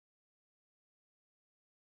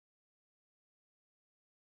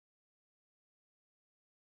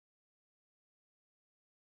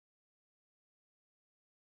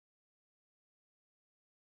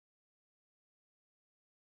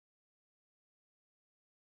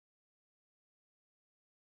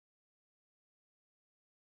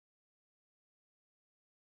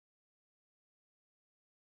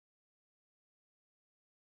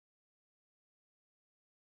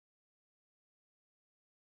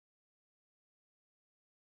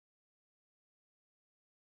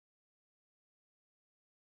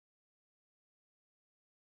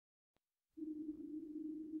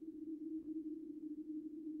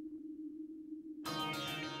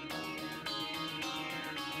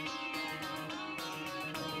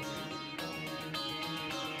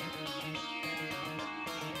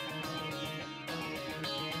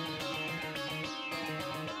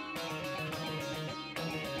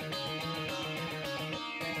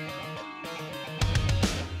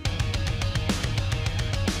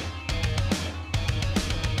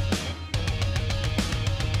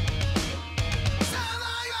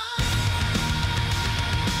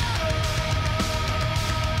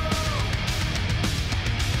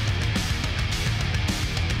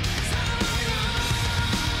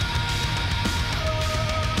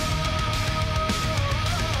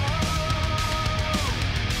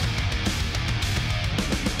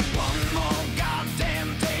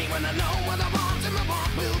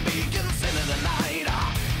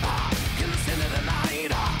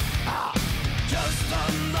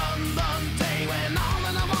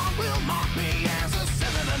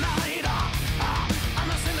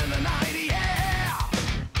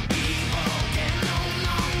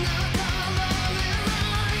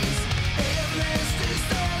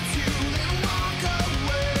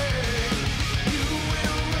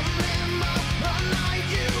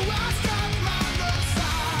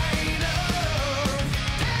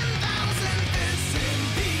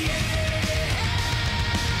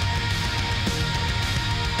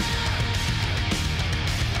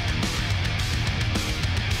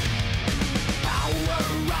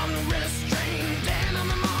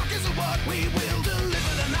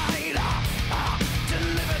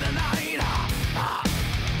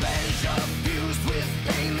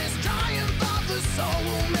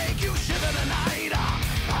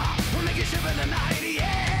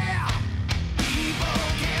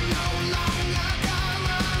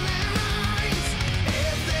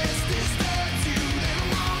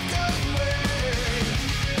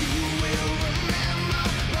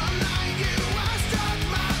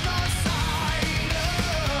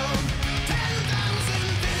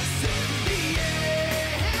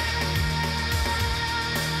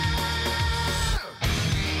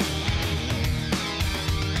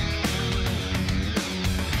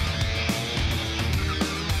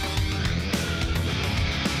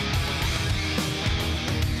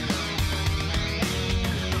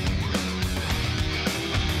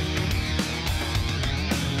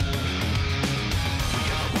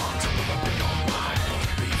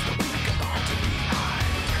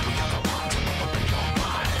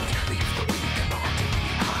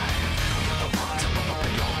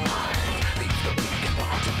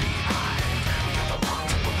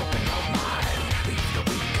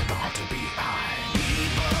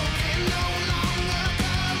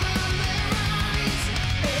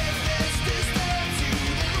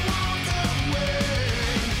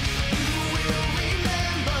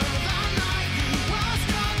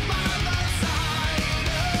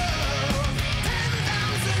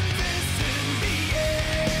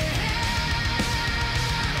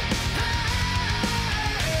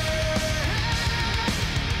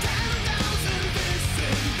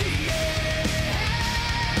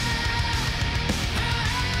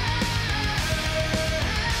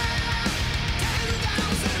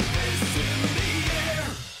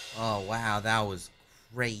Wow, that was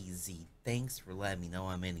crazy. Thanks for letting me know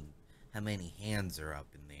how many hands are up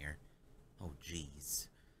in there. Oh, jeez.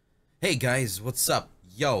 Hey, guys, what's up?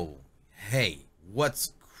 Yo, hey,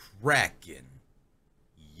 what's crackin'?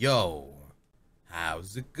 Yo,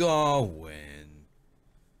 how's it going?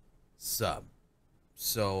 Sup?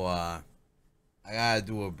 So, I gotta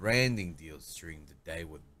do a branding deal stream today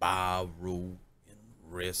with Baru and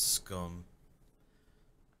Riskum.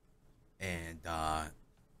 And,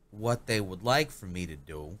 what they would like for me to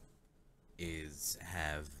do is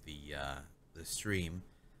have the stream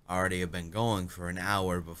already have been going for an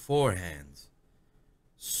hour beforehand.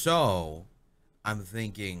 So, I'm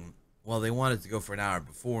thinking, well, they want it to go for an hour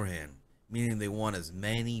beforehand, meaning they want as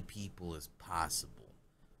many people as possible.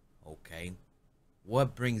 Okay?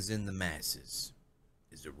 What brings in the masses?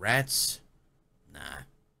 Is it rats? Nah.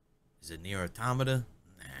 Is it Nier Automata?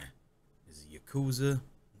 Nah. Is it Yakuza?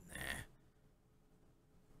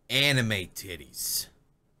 Anime titties.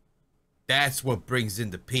 That's what brings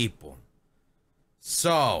in the people.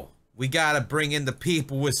 So, we gotta bring in the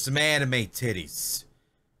people with some anime titties.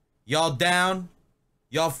 Y'all down?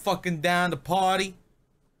 Y'all fucking down to party?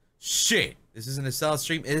 Shit. This isn't a sellout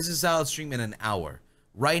stream. It is a sellout stream in an hour.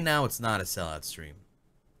 Right now, it's not a sellout stream.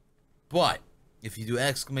 But, if you do !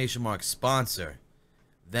 Sponsor,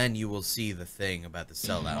 then you will see the thing about the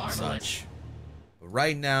sellout and such. But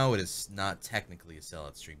right now, it is not technically a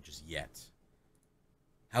sellout stream just yet.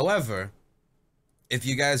 However, if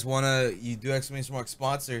you guys wanna, you do !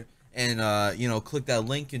 Sponsor and you know, click that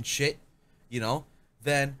link and shit, you know,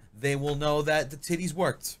 then they will know that the titties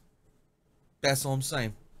worked. That's all I'm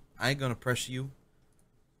saying. I ain't gonna pressure you.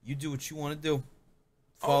 You do what you want to do.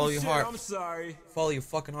 Follow your heart. I'm sorry. Follow your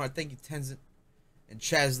fucking heart. Thank you, Tenzin and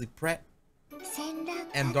Chasley Pratt.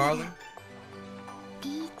 M. Darling.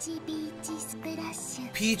 Peachy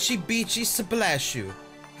Beachy Splashu.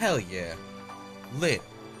 Hell yeah. Lit.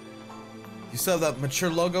 You still have that mature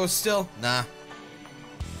logo still? Nah.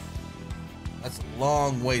 That's a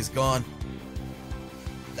long ways gone.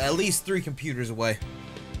 At least 3 computers away.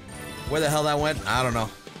 Where the hell that went? I don't know.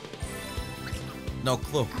 No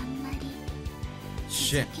clue.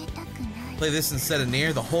 Shit. Play this instead of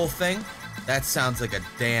Nier? The whole thing? That sounds like a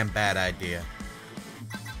damn bad idea.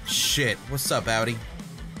 Shit. What's up, Audi?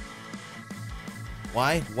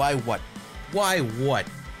 Why? Why what? Why what?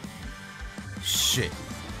 Shit.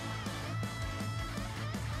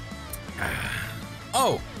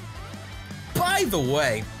 Oh! By the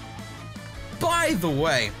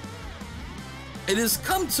way, it has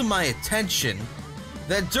come to my attention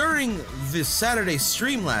that during this Saturday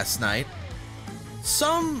stream last night,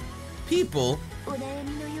 some people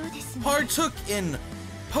partook in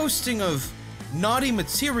posting of naughty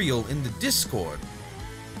material in the Discord.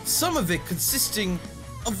 Some of it consisting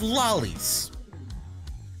of lollies.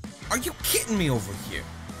 Are you kidding me over here?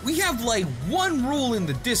 We have like one rule in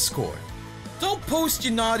the Discord. Don't post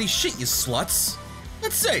your naughty shit, you sluts.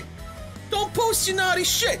 That's it. Don't post your naughty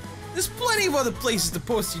shit. There's plenty of other places to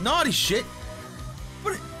post your naughty shit.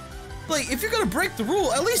 But, like, if you're gonna break the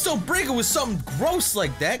rule, at least don't break it with something gross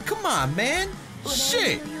like that. Come on, man.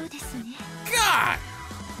 Shit. God.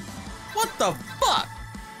 What the fuck?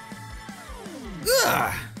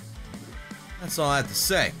 Ugh. That's all I have to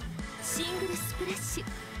say.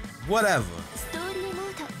 Whatever.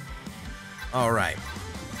 Alright.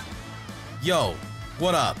 Yo,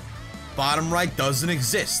 what up? Bottom right doesn't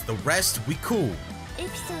exist. The rest, we cool.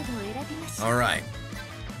 Alright.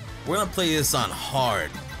 We're gonna play this on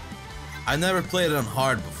hard. I never played it on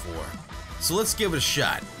hard before. So let's give it a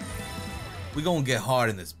shot. We gonna get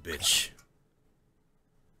hard in this bitch.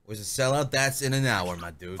 Where's the sellout? That's in an hour,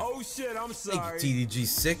 my dude. Oh shit, I'm sorry. Thank you, TDG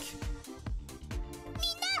Sick.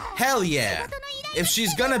 Hell yeah. If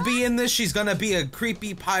she's gonna be in this, she's gonna be a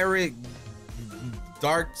creepy pirate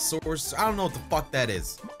dark source. I don't know what the fuck that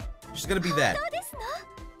is. She's gonna be that.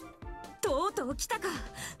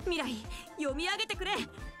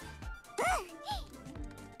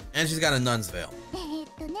 And she's got a nun's veil.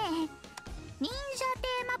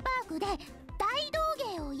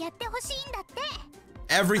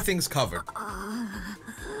 Everything's covered.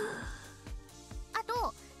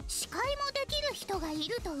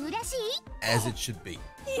 As it should be.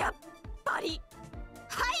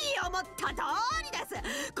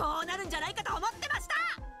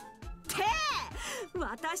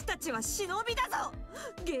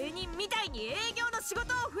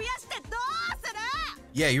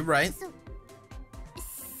 Yeah, you're right.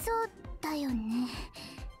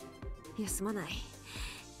 休まない。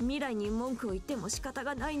未来に文句を言っても仕方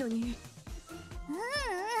がないのに。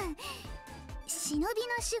忍びの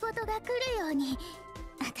仕事が来るように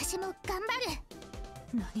私も頑張る。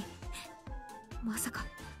何？まさか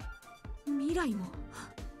未来も。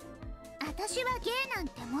私はゲイなん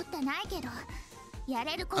て持ってないけど、や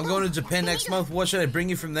れること I'm going to Japan next month. What should I bring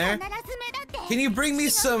you from there? 必ず目立って Can you bring me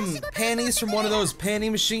some panties from one of those panty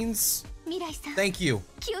machines? 未来さん Thank you.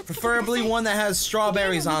 気をつけてください Preferably one that has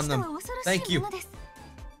strawberries on them. Thank you.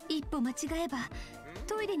 一歩間違えば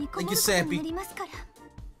トイレにこもることになりますから。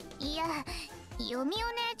いや、ヨミお姉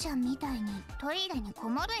ちゃんみたいにトイレにこ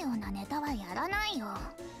もるようなネタはやらないよ。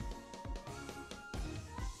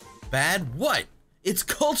Bad? What? It's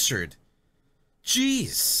cultured.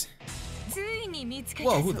 Jeez. ついに見つけ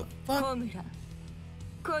Whoa, た who ぞ the fuck? 小村。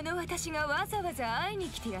この私がわざわざ会いに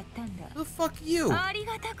来てやったんだ。 Who the fuck you? あり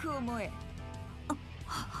がたく思え。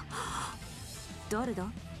誰だ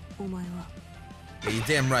お前は。 Yeah, you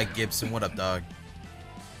damn right, Gibson. What up, dog?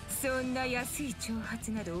 そんな安い挑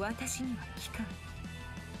発など私には効かん。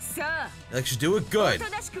さあ、 That should do it good. おと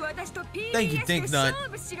なしく私と Thank you, PBS Dink で Nut. 勝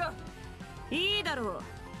負しろ。いいだろう。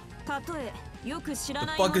たとえよく知ら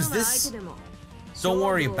ない The 者 fuck が is this? 相手でも。 Don't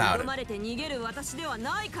worry 勝負を about 挑まれて逃げる私では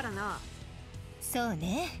ないからな。そう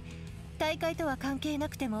ね。大会とは関係な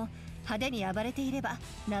くても派手に暴れていれば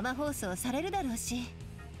生放送されるだろうし。よ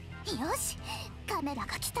し、カメラ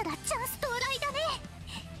が来たらチャンス到来だね。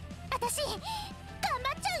私頑張っ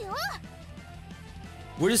ちゃうよ。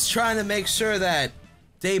 We're just trying to make sure that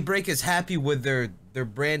Daybreak is happy with their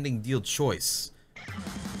branding deal choice.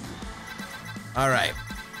 Alright.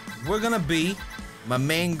 We're gonna be my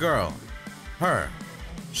main girl. Her.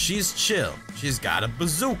 She's chill. She's got a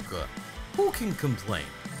bazooka. Who can complain?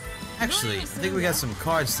 Actually, I think we got some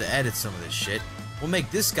cards to edit some of this shit. We'll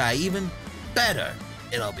make this guy even better.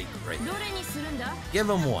 It'll be great. どれにするんだ。 Give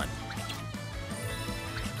him one.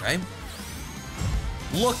 Okay.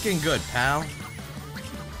 Looking good, pal.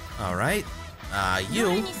 Alright. どれ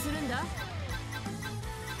You にするんだ。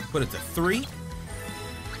 put it to 3.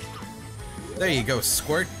 There you go,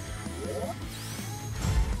 Squirt.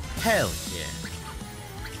 Hell yeah.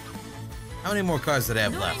 How many more cards did I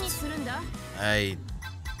have どれに left? するんだ。 I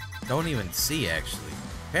don't even see, actually.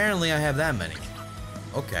 Apparently I have that many.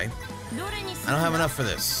 Okay. どれにす I る don't ん have だ。 enough for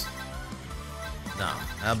this. No,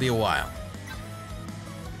 that'll be a while.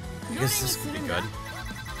 I どれに guess this す could る be んだ。 good.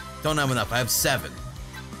 Don't have enough. I have 7.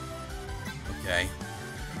 Okay.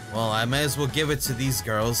 Well, I may as well give it to these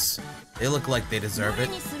girls. They look like they ど deserve れ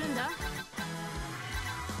it. にするんだ。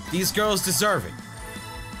 These girls deserve it.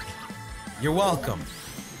 You're welcome.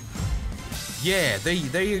 Yeah,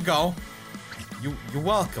 there you go. You're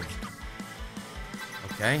welcome.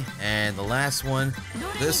 Okay, and the last one,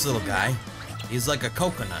 this little guy, he's like a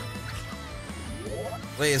coconut.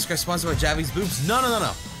 Wait, is Chris sponsored by Javi's Boobs? No.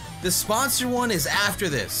 The sponsored one is after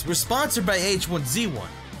this. We're sponsored by H1Z1,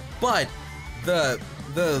 but the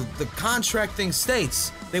contract thing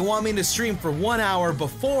states they want me to stream for 1 hour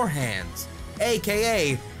beforehand,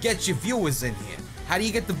 aka get your viewers in here. How do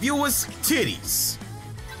you get the viewers? Titties.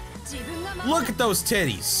 Look at those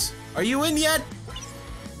titties. Are you in yet?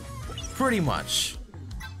 Pretty much.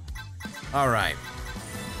 Alright.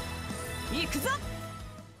 行くぞ。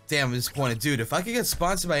 Damn, I'm disappointed. Dude, if I could get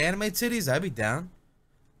sponsored by Anime Titties, I'd be down.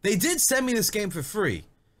 They did send me this game for free.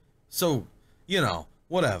 So, you know,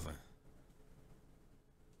 whatever.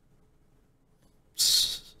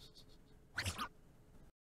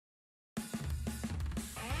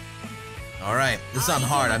 Alright, this is on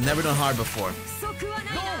hard. I've never done hard before. 即は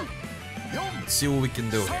ないな。 Let's see what we can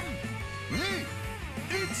do here.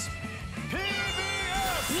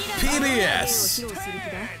 PBS!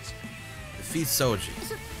 Defeat Soji.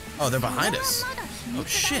 Oh, they're behind us. Oh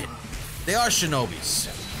shit. They are shinobis.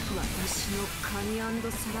 私のカニ&皿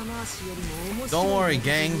回しよりも面白い。 Don't worry,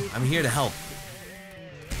 gang. I'm here to help.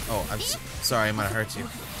 Oh, I'm sorry. I might have hurt you.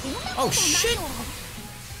 Oh shit!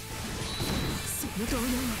 その動揺、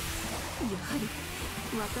やはり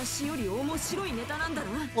私より面白いネタなんだな。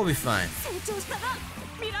 We'll be fine. 成長したな、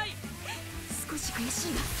未来。少し悔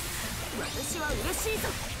しいが、私は嬉しいぞ。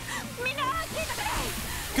みんな聞いてくれ。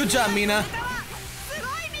 Good job, Mina. すご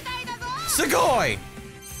いみたいだぞ。 Sugoi!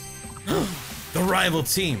 The rival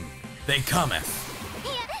team. They cometh. や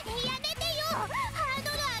めてよ。ハー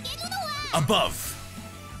ドル上げるのは。 Above.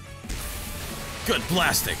 Good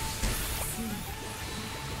blasting.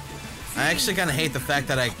 I actually kind of hate the fact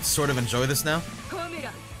that I sort of enjoy this now. コメ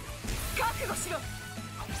ラ、覚悟しろ。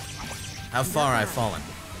 How far I've fallen.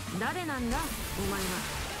 誰なんだ、お前は。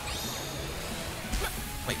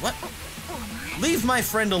 Wait, what? Leave my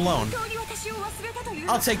friend alone. 本当に私を忘れたという。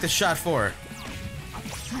 I'll take the shot for her.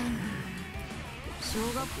 小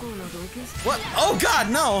学校の同級生。 What? Oh god,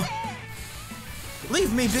 no!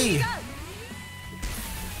 Leave me be.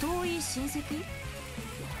 遠い親戚。違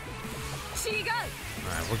う。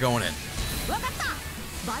 Alright, we're going in. わかった。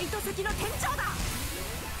バイト先の店長だ。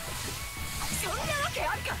そんなわけ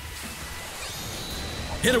あるか。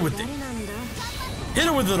 Hit her with it. Hit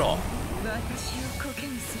her with it all. 私をコケ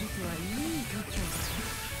にするとはいい度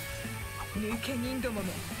胸抜け人ども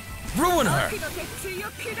め。 Ruin her. 悪の鉄槌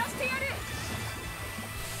を下してやる。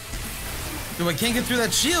 Dude, I can't get through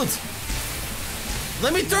that shield.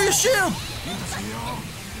 Let me through your shield.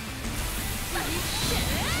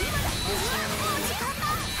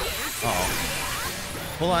 Uh-oh.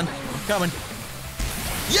 Hold on. I'm coming.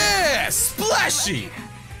 Yeah! Splashy!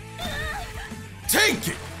 Take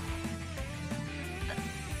it!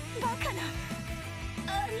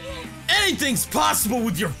 Anything's possible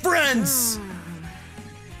with your friends!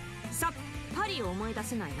 さっぱり思い出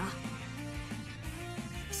せないな。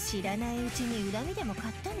知らないうちに恨みでも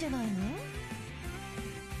買ったんじゃないの？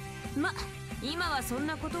ま、今はそん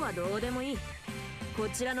なことはどうでもいい。こ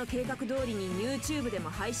ちらの計画通りに YouTube でも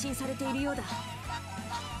配信されているようだ。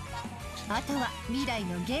あとは未来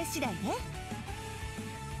の原次第ね。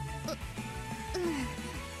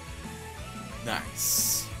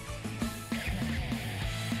Nice.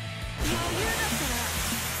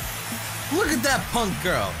 Look at that punk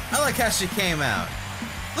girl. I like how she came out.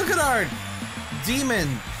 Look at our demon.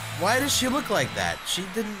 Why does she look like that? She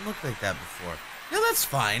didn't look like that before. Yeah, that's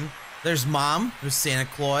fine. There's Mom, there's Santa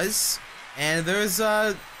Claus, and there's,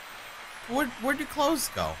 where'd your clothes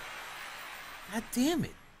go? God damn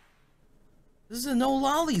it. This is a no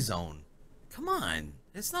lolly zone. Come on.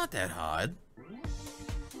 It's not that hard.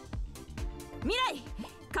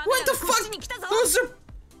 What the fuck? Those are...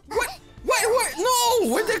 What? No!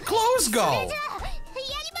 Where'd their clothes go?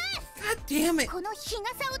 God damn it. この日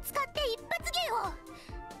傘を使って一発芸を。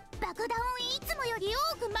爆弾をいつもより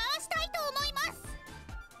多く回したいと思います。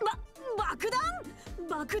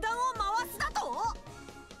爆弾を回すだと？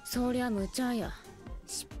そりゃ無茶や。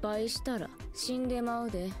失敗したら死んでま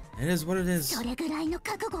うで。It is what it is. それぐらいの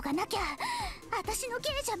覚悟がなきゃ私の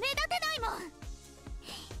刑じゃ目立てないも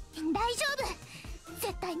ん。大丈夫。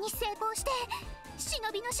絶対に成功して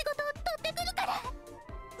忍びの仕事を取ってくるから。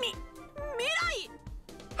未来。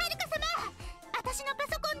はるか様、私のパ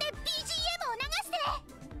ソコンで BGM を流し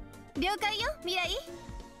て。了解よ、未来。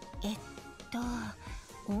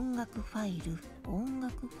音楽ファイ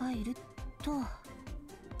ルと。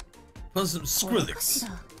Put some Skrillex.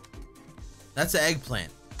 That's an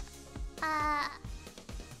eggplant.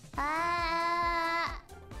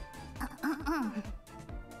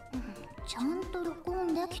 ちゃんと録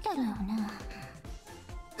音できてるよね。は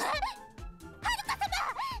るか様、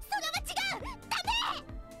それは違う。ダメ。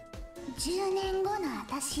10年後の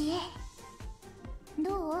私へ。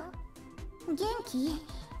どう？元気？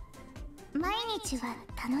毎日は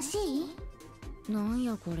楽しい？なん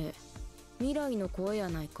やこれ、未来の声や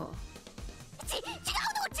ないか。違うの。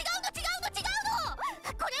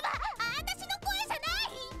これは私の声じゃな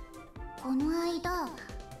い。この間、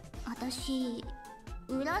私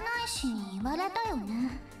占い師に言われたよ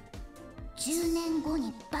ね。10年後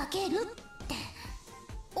に化けるって、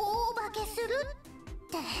大化けするっ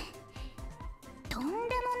て、とんでも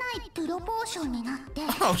ないプロポーションになって、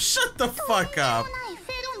Oh, shut the fuck up. とんでもないフ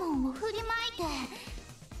ェロモンを振りまいて、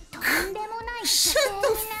とんでもない女性 Shut に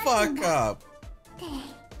the なるん fuck だ up. って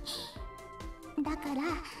だから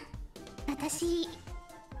私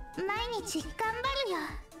毎日頑張るよ。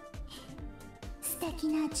素敵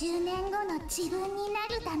な10年後の自分にな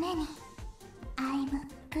るために。 I'm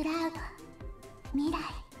proud 未来。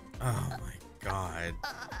 Oh my god.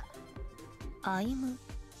 I'm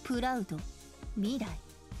proud 未来。違う。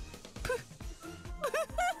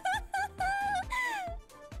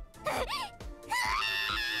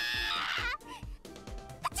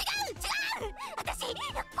私こん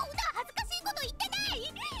な恥ずかしいこと言ってない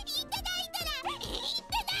から言ってない。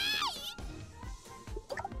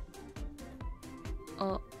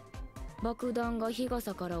あ、爆弾が日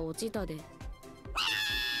傘から落ちたで。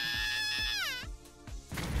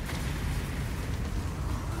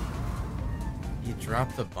He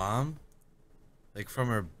dropped a bomb? Like from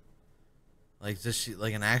her... Like just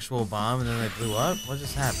like an actual bomb and then they blew up? What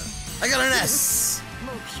just happened? I got an S!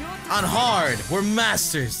 On hard! We're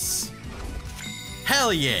masters!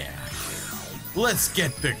 Hell yeah! Let's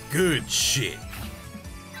get the good shit!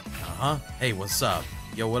 Uh-huh. Hey, what's up?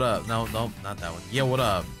 Yo, what up? No, not that one. Yo, what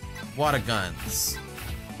up? Water guns.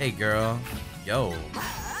 Hey, girl. Yo.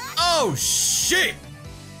 Oh, shit!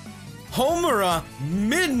 Homura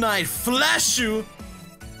Midnight Flashu!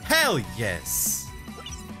 Hell yes!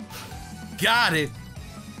 Got it!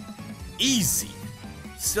 Easy.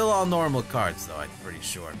 Still all normal cards, though, I'm pretty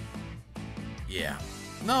sure. Yeah.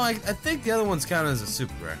 No, I think the other ones counted as a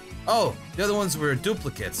super rare. Oh, the other ones were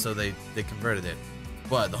duplicates, so they converted it.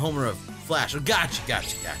 But the Homer of Flash. Oh, gotcha.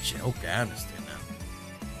 Okay, I understand now.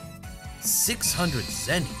 600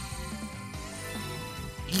 Zenny.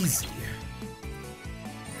 Easy.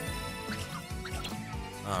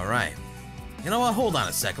 Alright. You know what? Hold on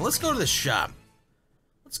a second. Let's go to the shop.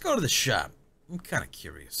 I'm kind of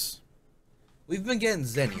curious. We've been getting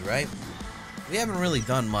Zenny, right? We haven't really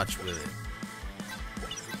done much with it.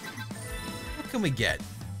 What can we get?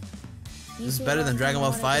 Is this better than Dragon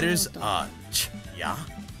Ball Fighters? Yeah.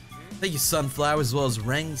 Thank you, Sunflower, as well as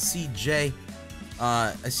Reng CJ.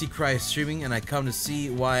 I see Cry streaming, and I come to see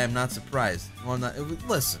why I'm not surprised. Well,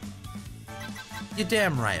 listen. You're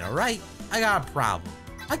damn right, alright? I got a problem.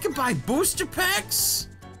 I can buy booster packs?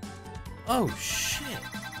 Oh, shit.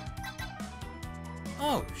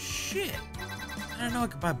 Oh, shit. I didn't know I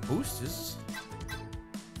could buy boosters.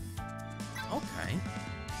 Okay.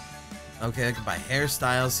 Okay, I can buy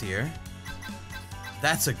hairstyles here.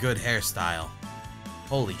 That's a good hairstyle.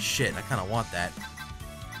 Holy shit, I kind of want that.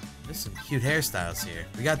 There's some cute hairstyles here.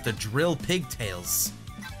 We got the drill pigtails.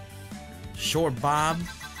 Short bob.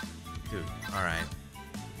 Dude, alright.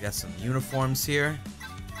 We got some uniforms here.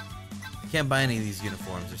 Can't buy any of these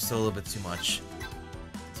uniforms. They're still a little bit too much.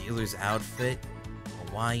 Dealer's outfit.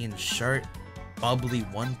 Hawaiian shirt. Bubbly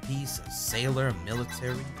one piece. A sailor. A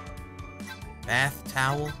military. Bath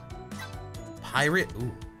towel. Pirate.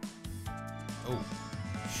 Ooh. Oh.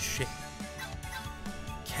 Shit.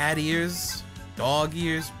 Cat ears. Dog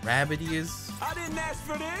ears. Rabbit ears. I didn't ask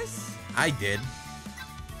for this. I did.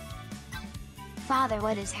 Father,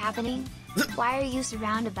 what is happening? Why are you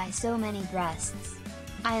surrounded by so many breasts?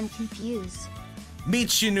 I am confused.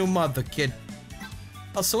 Meet your new mother, kid.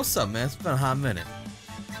 Oh, so what's up, man? It's been a hot minute.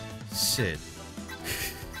 Shit.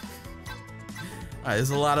 Alright,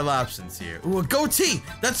 there's a lot of options here. Ooh, a goatee!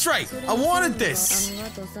 That's right! I wanted this!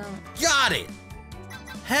 Got it!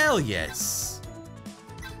 Hell yes!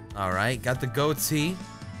 Alright, got the goatee.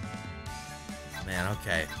 Man,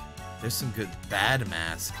 okay. There's some good bad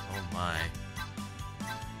mask. Oh my.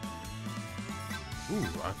 Ooh,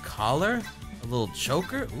 a collar? A little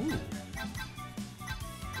choker? Ooh.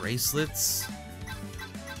 Bracelets.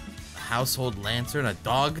 A household lantern. A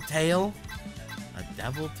dog tail. A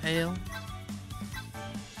devil tail.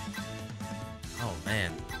 Oh,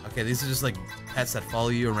 man. Okay, these are just like pets that follow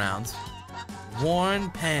you around.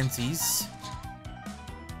 Worn panties.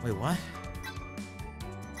 Wait, what?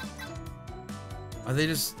 Are they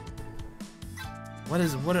just... What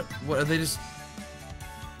are they just...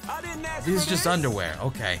 These are just underwear.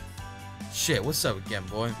 Okay. Shit, what's up again,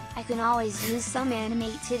 boy? I can always use some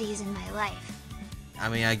anime titties in my life. I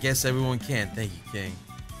mean, I guess everyone can. Thank you, King.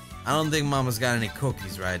 I don't think Mama's got any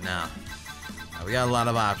cookies right now. We got a lot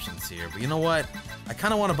of options here, but you know what? I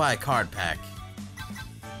kind of want to buy a card pack.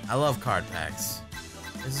 I love card packs.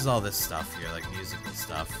 This is all this stuff here, like musical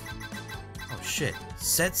stuff. Oh, shit.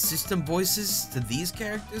 Set system voices to these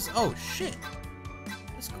characters? Oh, shit.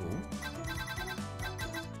 That's cool.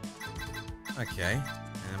 Okay.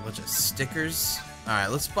 And a bunch of stickers. Alright,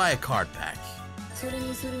 let's buy a card pack.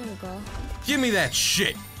 Give me that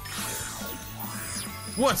shit!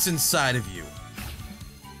 What's inside of you?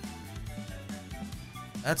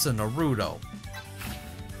 That's a Naruto.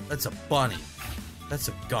 That's a bunny. That's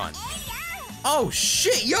a gun. Oh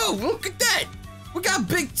shit, yo, look at that! We got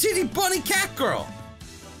big titty bunny cat girl!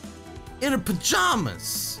 In her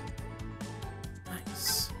pajamas!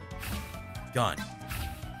 Nice. Gun.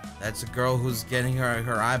 That's a girl who's getting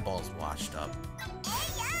her eyeballs washed up.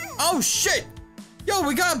 Oh shit! Yo,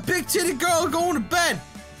 we got a big titty girl going to bed!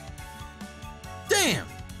 Damn!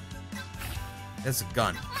 That's a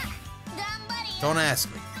gun. Don't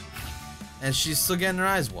ask me. And she's still getting her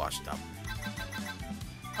eyes washed up.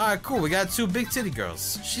 Alright, cool. We got 2 big titty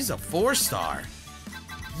girls. She's a 4-star.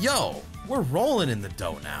 Yo, we're rolling in the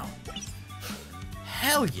dough now.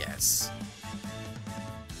 Hell yes.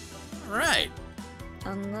 Alright.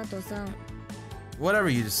 Whatever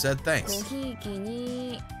you just said, thanks.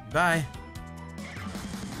 Bye.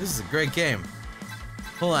 This is a great game.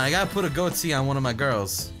 Hold on, I gotta put a goatee on one of my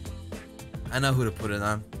girls. I know who to put it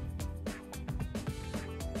on.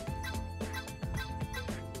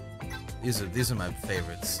 These are my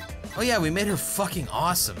favorites. Oh yeah, we made her fucking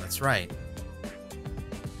awesome. That's right.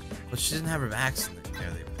 But she didn't have her accent in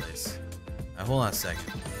the place. Alright, hold on a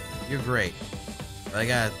second. You're great, but I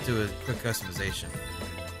gotta do a quick customization.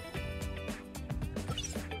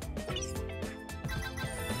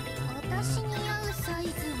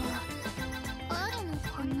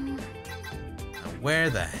 Now,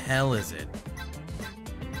 where the hell is it?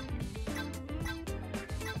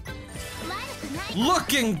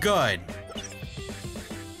 Looking good.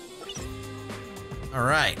 All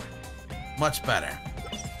right. Much better.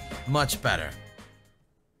 Much better.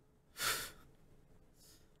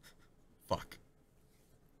 Fuck.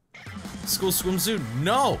 School swimsuit?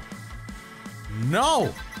 No.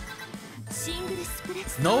 No.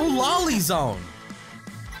 No lolly zone.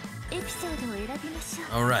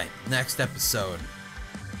 All right. Next episode.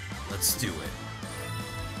 Let's do it.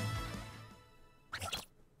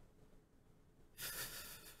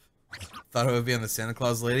 Thought it would be on the Santa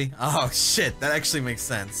Claus lady? Oh shit, that actually makes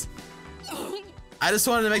sense. I just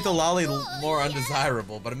wanted to make the lolly more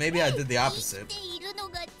undesirable, but maybe I did the opposite.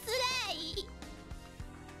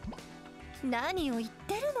 何を言っ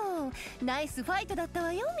てるの。ナイスファイトだった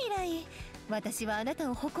わよ、未来。私はあなた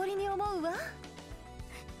を誇りに思うわ。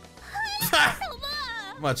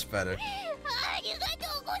Much better.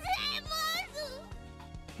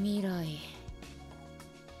 未来、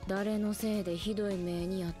誰のせいでひどい目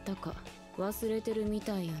にあったか忘れてるみ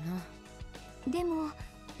たいやな。でも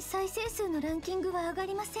再生数のランキングは上が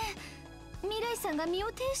りません。未来さんが身を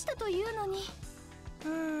挺したというのに。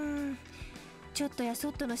ちょっとやそ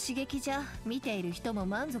っとの刺激じゃ見ている人も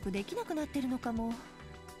満足できなくなってるのかも。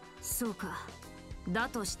そうか。だ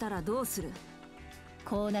としたらどうする？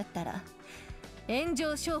こうなったら炎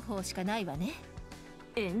上商法しかないわね。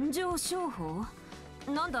炎上商法？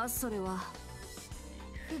なんだそれは。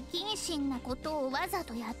不謹慎なことをわざ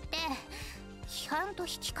とやって批判と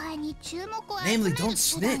引き換えに注目を集め Namely, る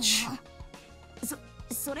don't 手段 snitch. を。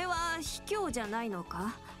それは卑怯じゃないの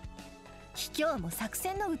か？卑怯も作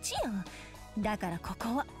戦のうちよ。だからこ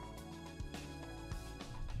こは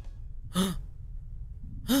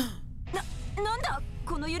なんだ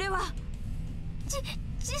この揺れは。地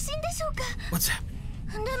震でしょうか。 What's that?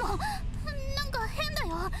 でもなんか変だ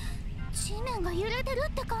よ。地面が揺れてる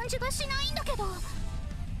って感じがしないんだけど。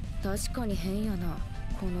確かに変やな、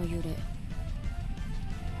この揺れ。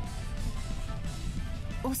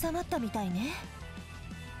収まったみたいね。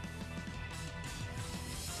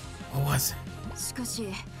What was it? しかし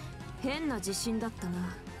変な地震だった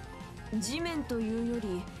な。地面というよ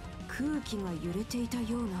り空気が揺れていた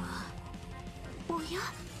ような。おや、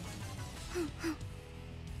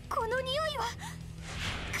この匂いは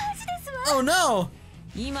火事ですわ。 Oh no!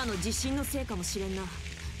 今の地震のせいかもしれんな。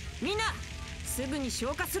みんなすぐに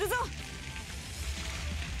消火するぞ。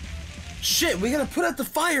 Shit, we gotta put out the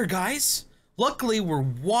fire, guys! Luckily, we're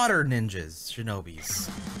water ninjas, shinobis.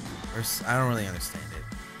 I don't really understand it.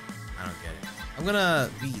 I don't get it. I'm gonna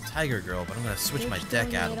be Tiger Girl, but I'm gonna switch my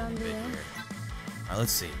deck out a little bit here. Alright,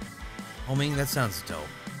 let's see. Homing, that sounds dope.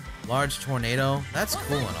 Large tornado, that's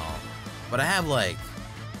cool and all. But I have, like,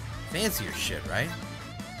 fancier shit, right?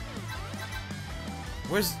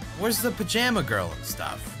 Where's the pajama girl and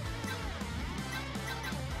stuff?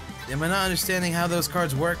 Am I not understanding how those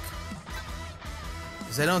cards work?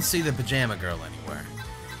 Because I don't see the pajama girl anywhere.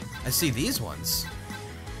 I see these ones.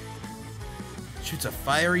 Shoots a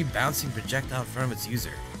fiery, bouncing projectile in front of its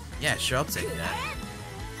user. Yeah, sure, I'll take that.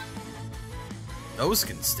 Those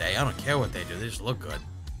can stay. I don't care what they do. They just look good.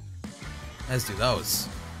 Let's do those.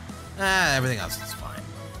 Everything else is fine.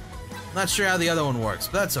 Not sure how the other one works,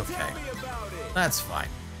 but that's okay. That's fine.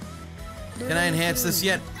 Can I enhance this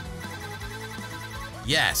yet?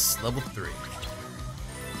 Yes, level 3.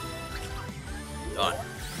 Done.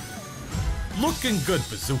 Looking good,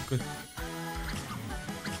 Bazooka.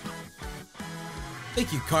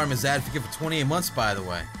 Thank you, Karma's advocate, for 28 months, by the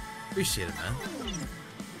way. Appreciate it, man.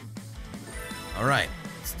 Alright,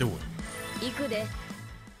 let's do it.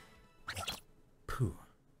 Pooh.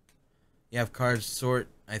 You have cards sort,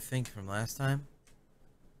 I think, from last time?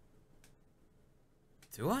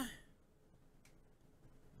 Do I?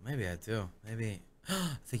 Maybe I do. Maybe.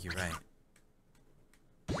 I think you're right.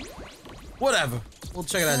 Whatever. We'll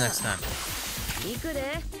check it out next time.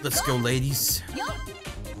 Let's go, ladies.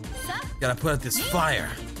 Gotta put out this fire.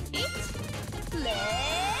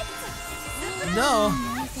 No,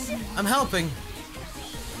 I'm helping.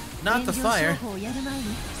 Not the fire.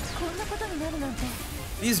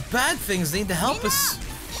 These bad things need to help us.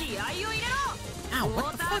 Ow,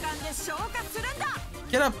 what the fuck?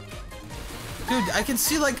 Get up. Dude, I can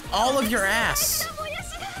see like all of your ass.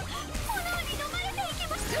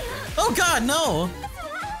 Oh god, no!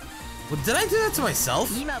 Well, did I do that to myself?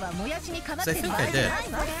 'Cause I think I did.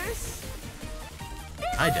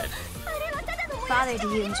 I did. Father,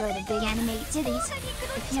 do you enjoy the big animated titties?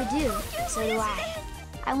 If you do, so do I.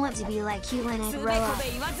 I want to be like you when I grow up.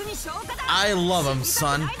 I love him,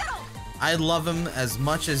 son. I love him as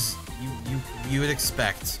much as you would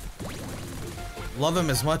expect. Love him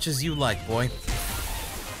as much as you like, boy.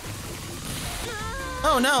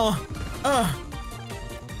 Oh no!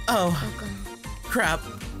 Oh, crap.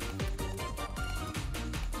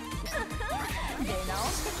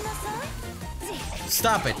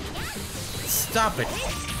 Stop it. Stop it.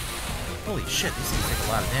 Holy shit, these things take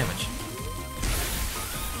a lot of damage.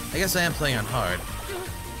 I guess I am playing on hard.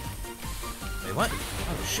 Wait, what?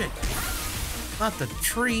 Oh shit. Not the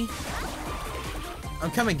tree.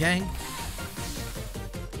 I'm coming, gang.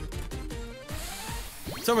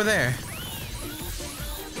 It's over there.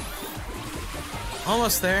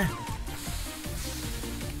 Almost there.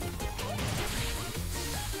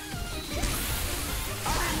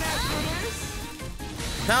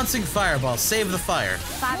 Bouncing fireball, save the fire.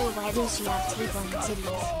 Father, why does she have tape on her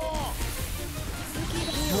titties?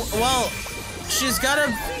 Well, she's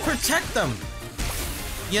gotta protect them.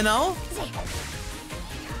 You know?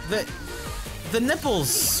 The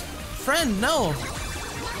nipples. Friend, no.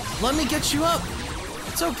 Let me get you up.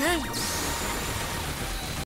 It's okay.